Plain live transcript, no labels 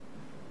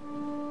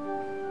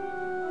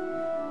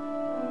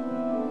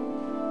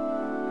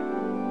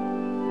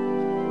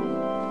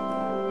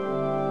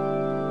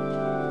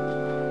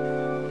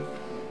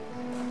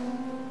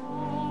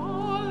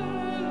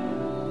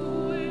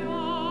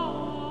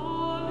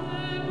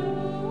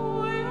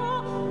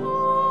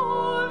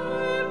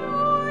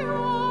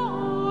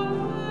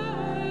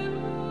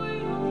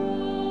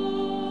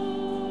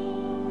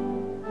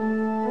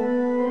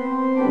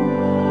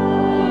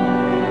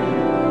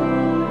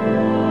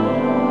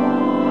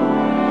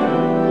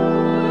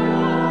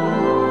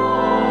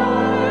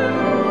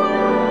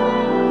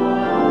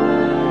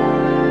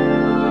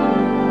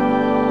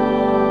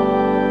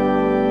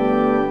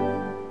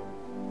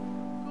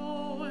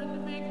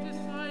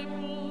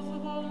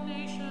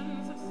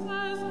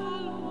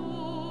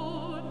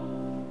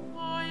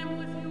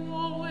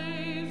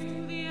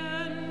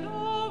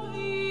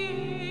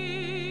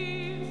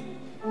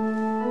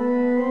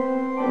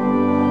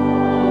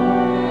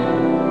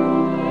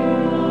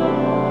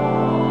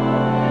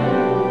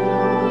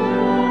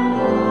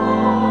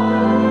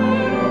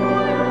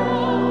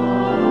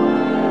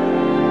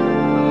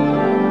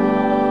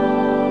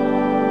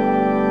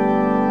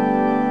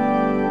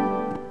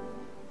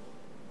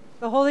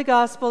Holy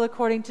Gospel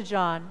according to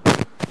John.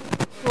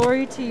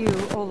 Glory to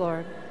you, O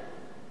Lord.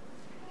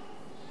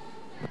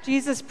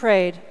 Jesus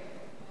prayed,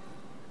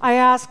 I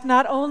ask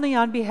not only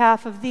on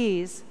behalf of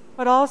these,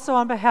 but also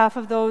on behalf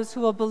of those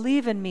who will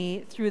believe in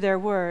me through their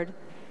word,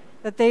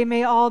 that they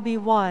may all be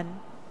one.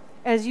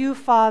 As you,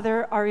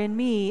 Father, are in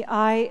me,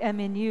 I am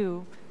in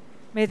you.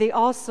 May they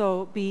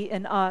also be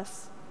in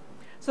us,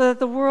 so that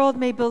the world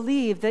may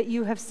believe that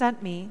you have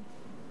sent me.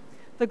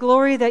 The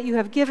glory that you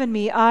have given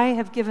me, I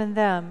have given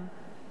them,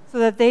 so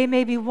that they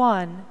may be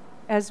one,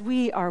 as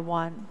we are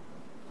one.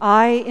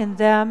 I in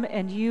them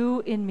and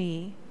you in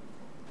me,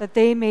 that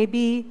they may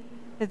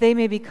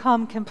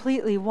become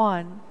completely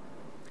one,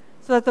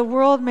 so that the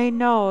world may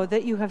know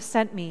that you have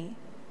sent me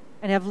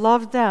and have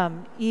loved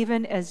them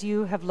even as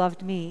you have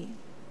loved me.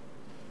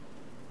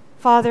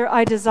 Father,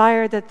 I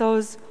desire that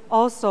those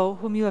also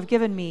whom you have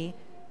given me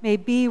may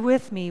be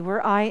with me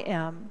where I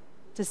am,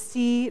 to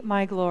see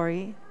my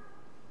glory,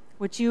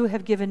 which you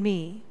have given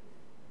me,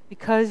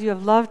 because you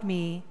have loved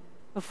me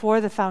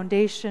before the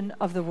foundation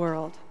of the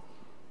world.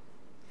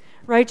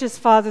 Righteous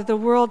Father, the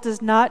world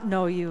does not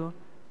know you,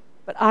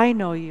 but I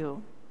know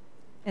you,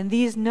 and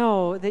these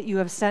know that you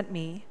have sent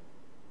me.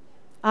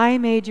 I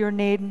made your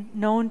name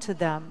known to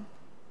them,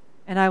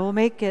 and I will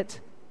make it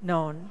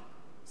known,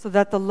 so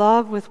that the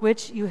love with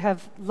which you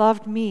have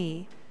loved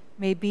me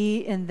may be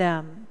in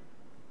them,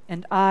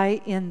 and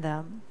I in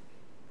them.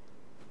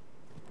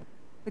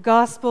 The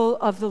Gospel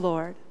of the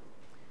Lord.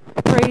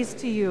 Praise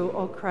to you,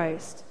 O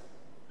Christ.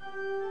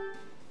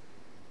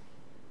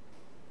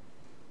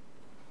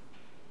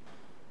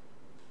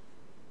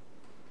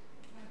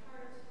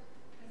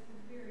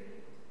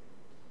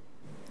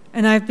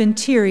 And I've been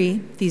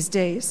teary these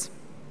days.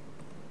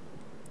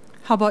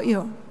 How about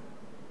you?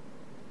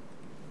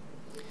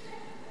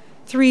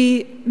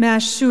 3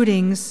 mass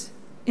shootings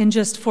in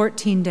just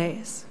 14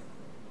 days.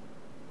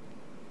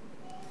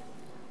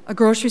 A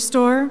grocery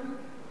store,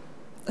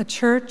 a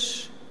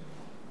church,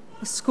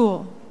 a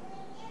school.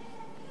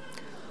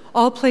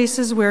 All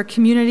places where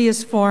community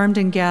is formed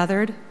and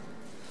gathered,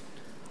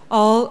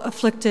 all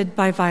afflicted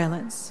by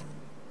violence.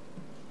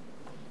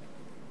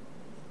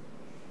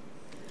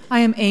 I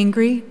am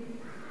angry,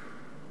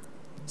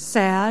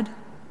 sad,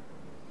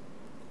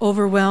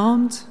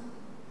 overwhelmed,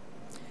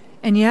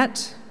 and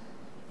yet,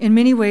 in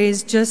many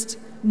ways, just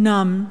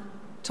numb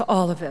to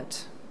all of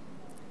it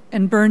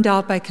and burned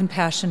out by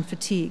compassion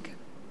fatigue.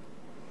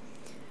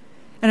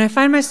 And I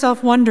find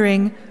myself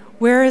wondering,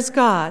 where is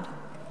God?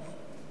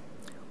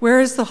 Where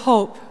is the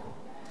hope?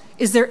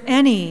 Is there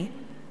any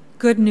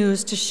good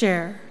news to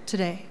share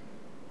today?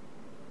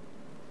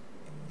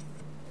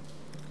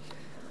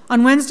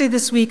 On Wednesday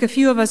this week, a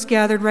few of us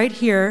gathered right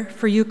here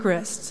for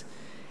Eucharist,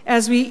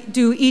 as we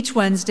do each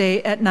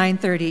Wednesday at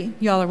 9:30.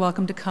 Y'all are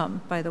welcome to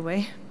come, by the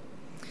way.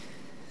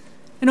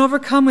 And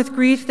overcome with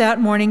grief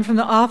that morning from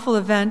the awful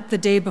event the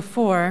day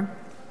before,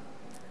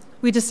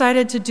 we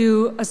decided to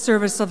do a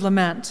service of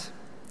lament.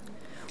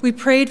 We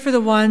prayed for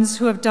the ones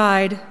who have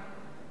died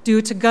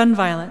due to gun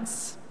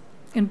violence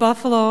in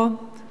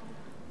Buffalo,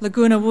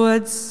 Laguna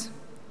Woods,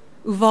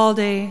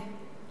 Uvalde,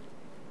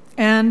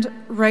 and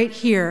right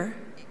here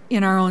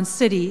in our own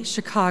city,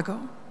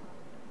 Chicago.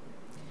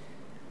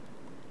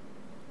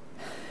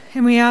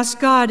 And we ask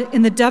God,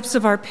 in the depths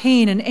of our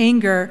pain and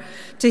anger,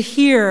 to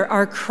hear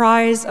our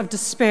cries of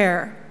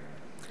despair,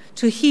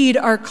 to heed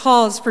our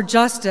calls for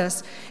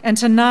justice, and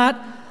to not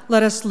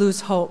let us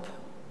lose hope.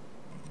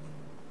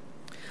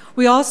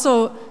 We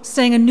also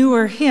sang a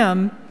newer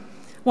hymn,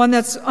 one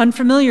that's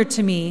unfamiliar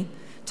to me,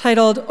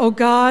 titled, O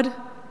God,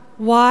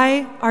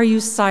 Why Are You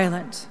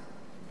Silent?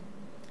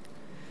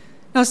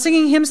 Now,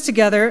 singing hymns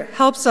together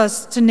helps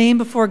us to name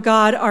before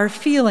God our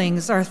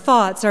feelings, our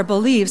thoughts, our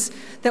beliefs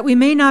that we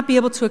may not be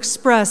able to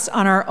express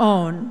on our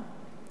own.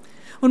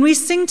 When we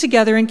sing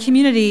together in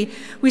community,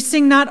 we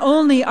sing not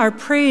only our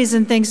praise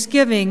and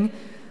thanksgiving,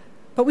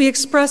 but we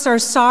express our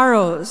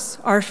sorrows,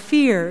 our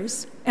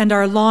fears, and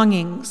our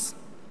longings.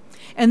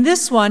 And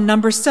this one,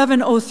 number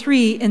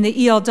 703 in the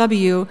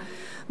ELW,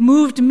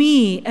 moved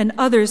me and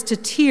others to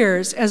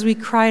tears as we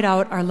cried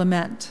out our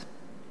lament.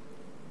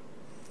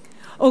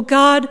 O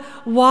God,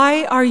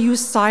 why are you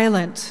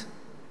silent?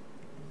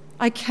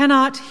 I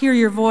cannot hear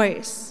your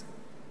voice.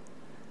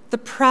 The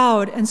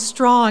proud and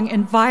strong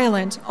and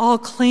violent all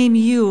claim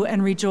you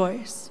and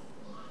rejoice.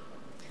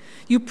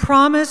 You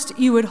promised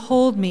you would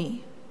hold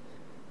me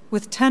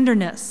with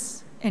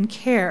tenderness and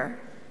care.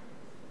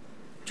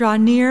 Draw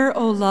near,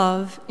 O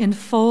love,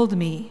 enfold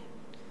me,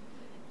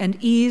 and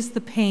ease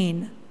the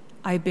pain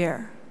I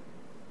bear.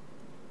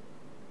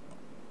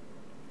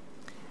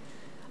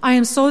 I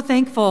am so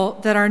thankful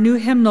that our new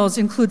hymnals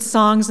include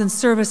songs and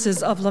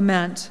services of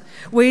lament,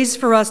 ways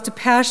for us to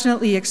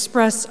passionately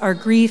express our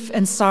grief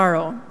and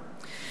sorrow.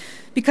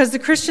 Because the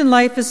Christian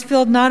life is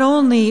filled not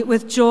only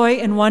with joy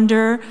and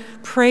wonder,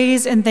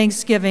 praise and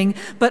thanksgiving,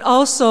 but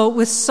also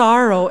with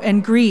sorrow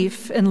and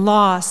grief and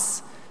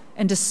loss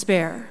and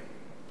despair.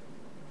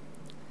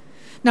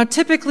 Now,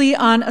 typically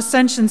on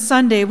Ascension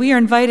Sunday, we are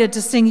invited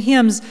to sing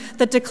hymns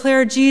that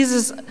declare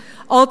Jesus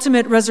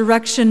ultimate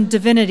resurrection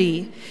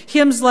divinity,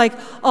 hymns like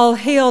 "All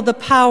Hail the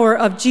Power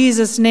of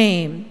Jesus'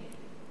 Name."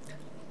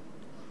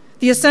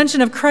 The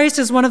ascension of Christ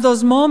is one of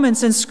those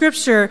moments in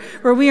Scripture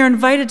where we are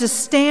invited to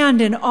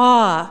stand in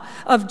awe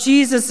of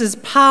Jesus'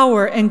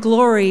 power and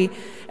glory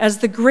as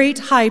the great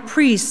high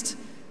priest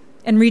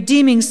and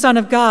redeeming Son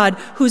of God,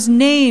 whose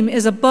name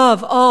is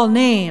above all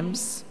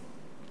names.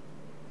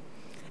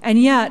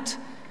 And yet,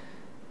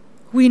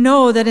 we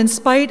know that in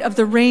spite of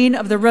the reign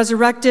of the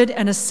resurrected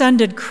and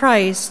ascended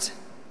Christ,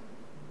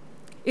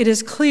 it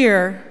is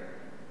clear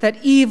that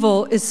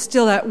evil is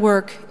still at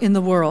work in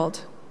the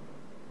world.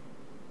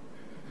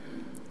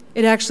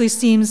 It actually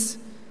seems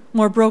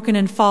more broken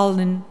and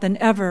fallen than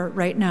ever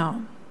right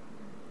now.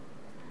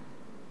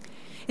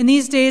 In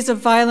these days of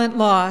violent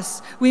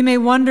loss, we may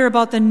wonder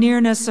about the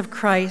nearness of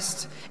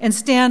Christ and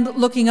stand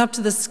looking up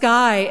to the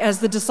sky as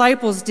the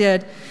disciples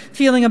did,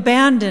 feeling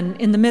abandoned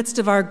in the midst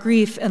of our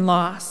grief and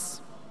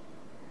loss.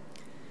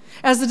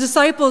 As the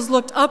disciples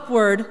looked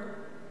upward,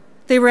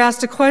 they were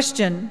asked a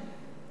question: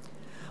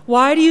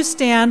 "Why do you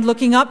stand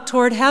looking up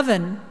toward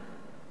heaven?"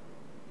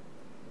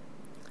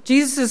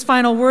 Jesus'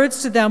 final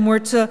words to them were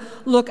to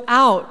look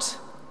out,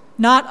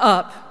 not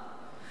up,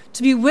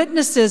 to be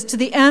witnesses to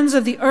the ends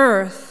of the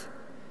earth.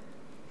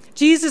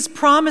 Jesus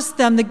promised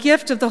them the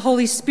gift of the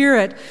Holy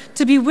Spirit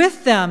to be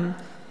with them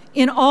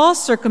in all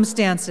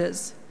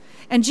circumstances.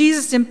 And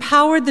Jesus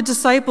empowered the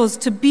disciples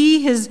to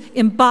be his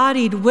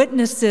embodied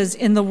witnesses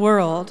in the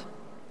world.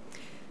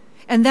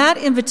 And that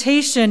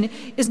invitation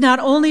is not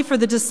only for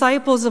the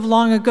disciples of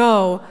long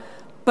ago,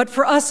 but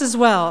for us as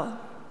well.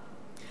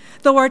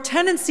 Though our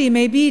tendency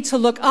may be to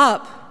look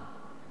up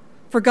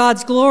for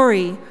God's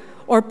glory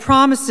or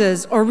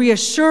promises or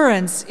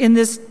reassurance in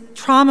this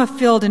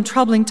trauma-filled and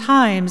troubling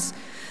times,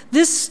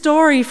 this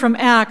story from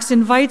Acts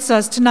invites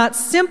us to not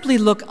simply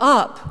look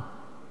up,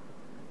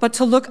 but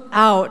to look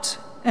out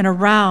and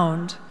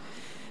around,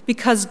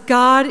 because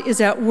God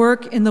is at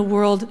work in the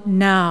world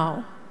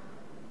now,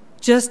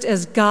 just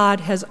as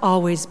God has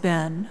always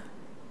been.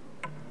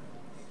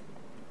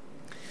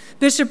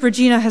 Bishop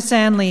Regina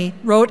Hassanli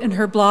wrote in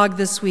her blog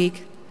this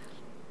week,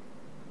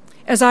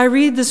 "As I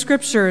read the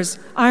scriptures,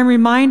 I am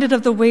reminded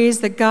of the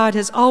ways that God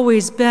has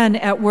always been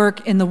at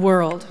work in the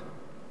world.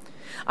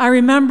 I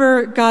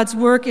remember God's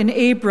work in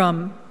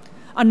Abram,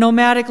 a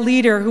nomadic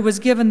leader who was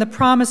given the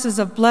promises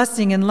of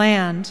blessing and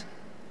land.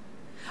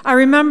 I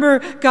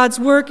remember God's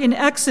work in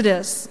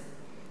Exodus,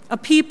 a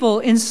people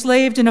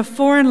enslaved in a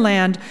foreign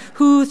land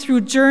who,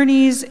 through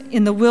journeys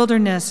in the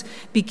wilderness,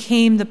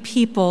 became the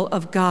people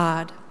of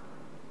God.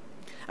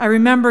 I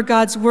remember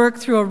God's work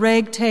through a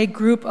ragtag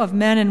group of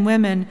men and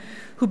women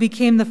who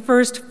became the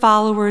first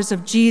followers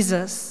of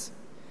Jesus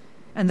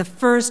and the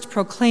first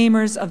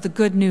proclaimers of the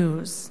good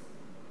news.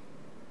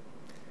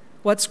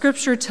 What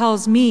Scripture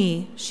tells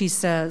me," she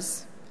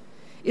says,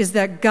 "is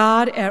that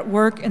God at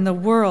work in the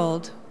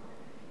world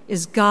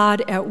is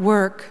God at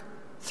work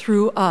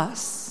through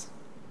us."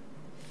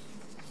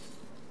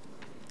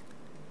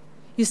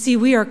 You see,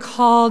 we are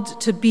called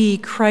to be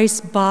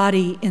Christ's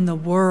body in the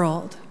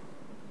world.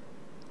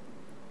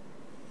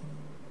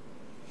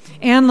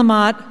 Anne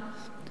Lamott,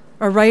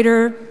 a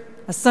writer,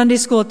 a Sunday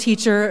school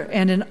teacher,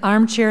 and an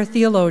armchair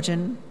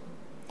theologian,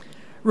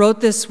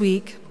 wrote this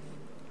week,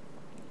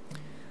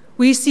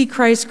 "We see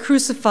Christ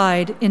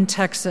crucified in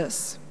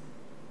Texas,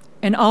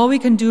 and all we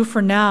can do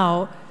for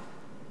now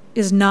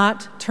is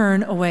not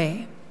turn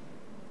away.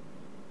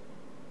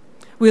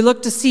 We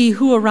look to see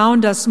who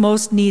around us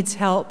most needs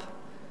help."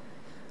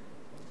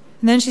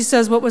 And then she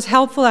says, what was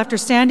helpful after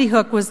Sandy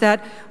Hook was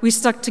that we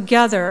stuck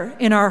together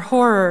in our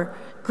horror,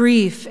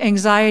 grief,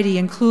 anxiety,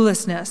 and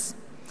cluelessness.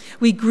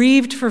 We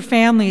grieved for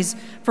families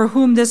for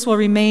whom this will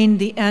remain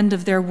the end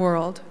of their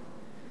world.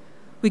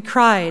 We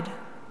cried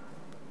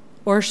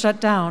or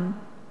shut down.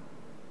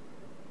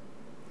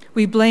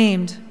 We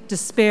blamed,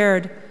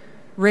 despaired,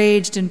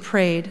 raged, and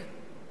prayed.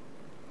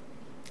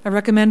 I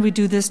recommend we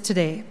do this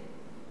today.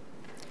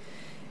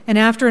 And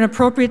after an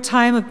appropriate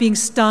time of being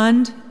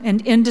stunned and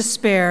in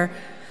despair,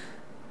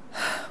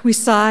 we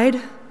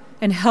sighed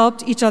and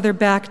helped each other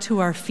back to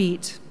our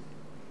feet.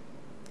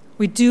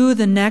 We do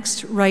the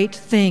next right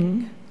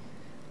thing.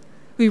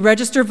 We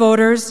register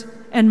voters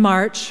and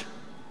march.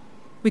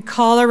 We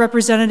call our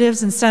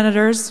representatives and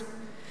senators.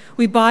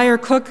 We buy or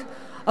cook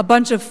a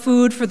bunch of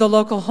food for the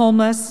local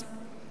homeless.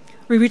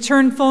 We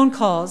return phone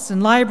calls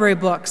and library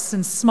books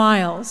and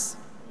smiles.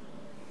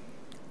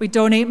 We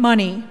donate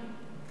money.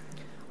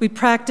 We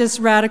practice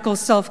radical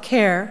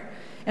self-care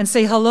and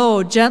say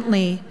hello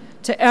gently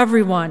to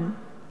everyone,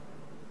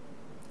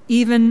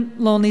 even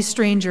lonely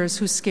strangers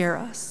who scare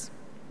us.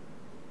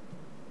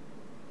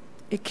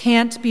 It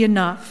can't be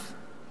enough,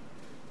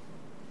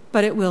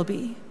 but it will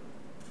be.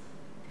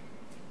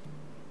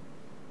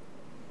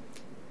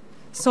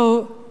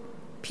 So,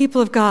 people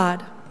of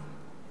God,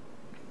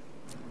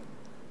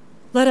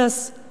 let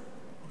us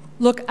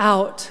look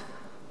out,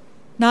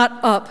 not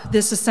up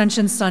this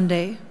Ascension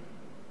Sunday,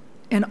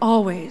 and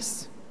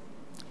always.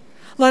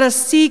 Let us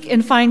seek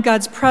and find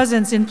God's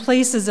presence in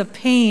places of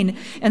pain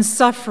and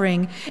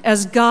suffering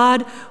as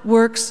God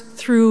works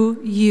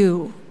through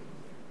you.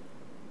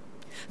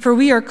 For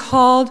we are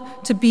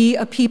called to be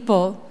a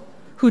people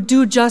who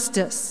do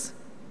justice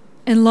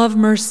and love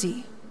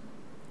mercy.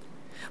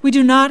 We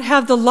do not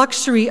have the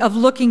luxury of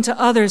looking to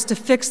others to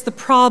fix the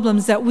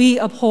problems that we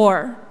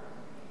abhor.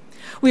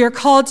 We are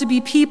called to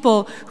be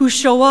people who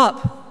show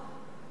up,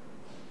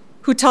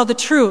 who tell the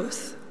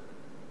truth,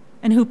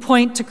 and who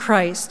point to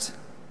Christ,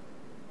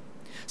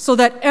 so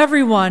that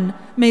everyone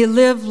may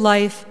live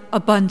life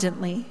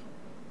abundantly.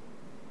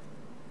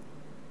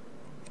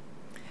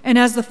 And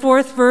as the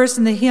fourth verse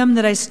in the hymn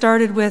that I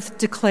started with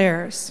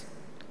declares,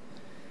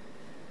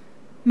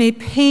 may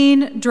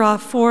pain draw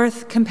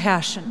forth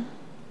compassion.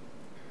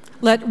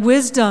 Let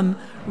wisdom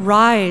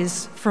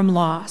rise from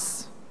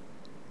loss.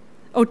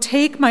 O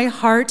take my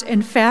heart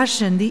and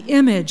fashion the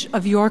image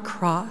of your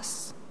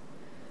cross.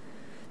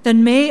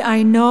 Then may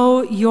I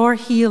know your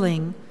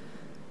healing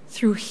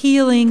through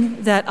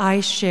healing that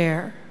I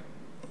share,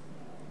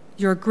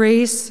 your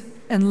grace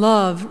and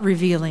love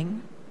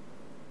revealing,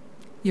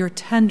 your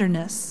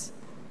tenderness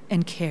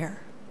and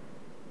care.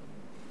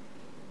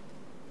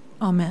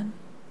 Amen.